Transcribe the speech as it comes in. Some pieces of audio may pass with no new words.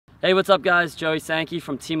Hey, what's up guys? Joey Sankey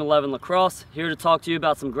from Team 11 Lacrosse, here to talk to you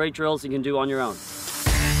about some great drills you can do on your own.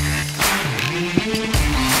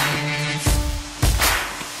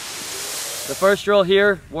 The first drill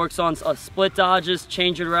here works on split dodges,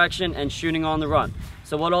 change of direction, and shooting on the run.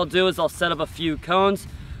 So what I'll do is I'll set up a few cones,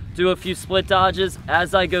 do a few split dodges.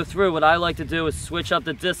 As I go through, what I like to do is switch up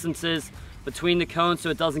the distances between the cones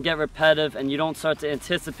so it doesn't get repetitive and you don't start to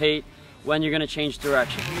anticipate when you're going to change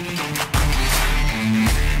direction.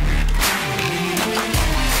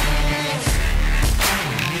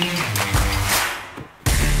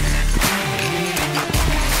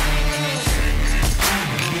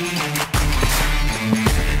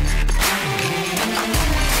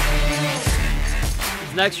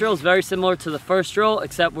 This next drill is very similar to the first drill,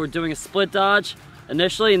 except we're doing a split dodge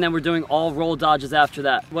initially and then we're doing all roll dodges after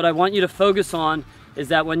that. What I want you to focus on is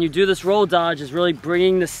that when you do this roll dodge is really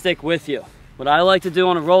bringing the stick with you. What I like to do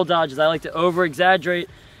on a roll dodge is I like to over exaggerate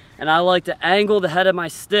and I like to angle the head of my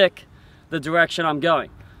stick the direction I'm going.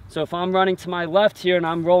 So if I'm running to my left here and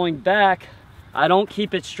I'm rolling back, I don't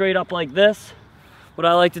keep it straight up like this. What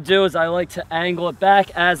I like to do is I like to angle it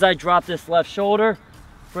back as I drop this left shoulder,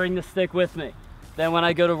 bring the stick with me. Then when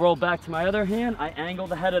I go to roll back to my other hand, I angle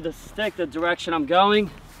the head of the stick the direction I'm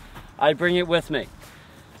going, I bring it with me.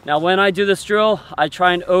 Now when I do this drill, I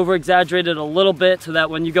try and over exaggerate it a little bit so that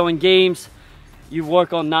when you go in games, you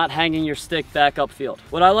work on not hanging your stick back upfield.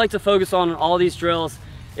 What I like to focus on in all these drills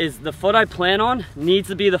is the foot I plan on needs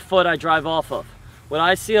to be the foot I drive off of. What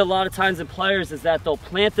I see a lot of times in players is that they'll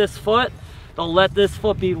plant this foot, they'll let this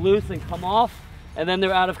foot be loose and come off, and then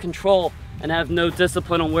they're out of control and have no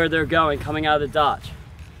discipline on where they're going coming out of the dodge.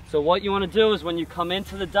 So what you want to do is when you come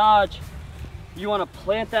into the dodge, you want to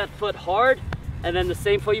plant that foot hard, and then the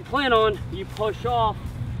same foot you plant on, you push off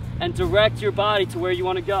and direct your body to where you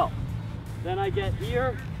want to go. Then I get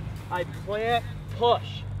here, I plant,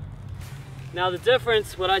 push. Now the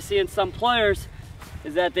difference, what I see in some players,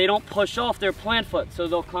 is that they don't push off their plant foot. So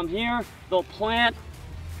they'll come here, they'll plant,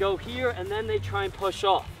 go here, and then they try and push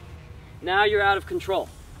off. Now you're out of control.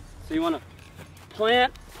 So you want to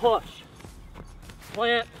plant, push,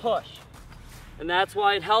 plant, push. And that's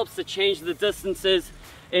why it helps to change the distances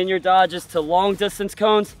in your dodges to long distance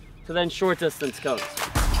cones to then short distance cones.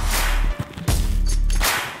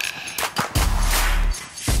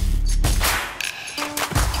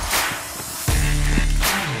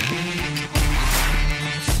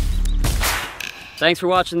 Thanks for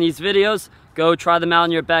watching these videos. Go try them out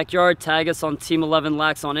in your backyard. Tag us on Team 11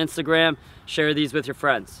 Lax on Instagram. Share these with your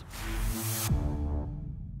friends.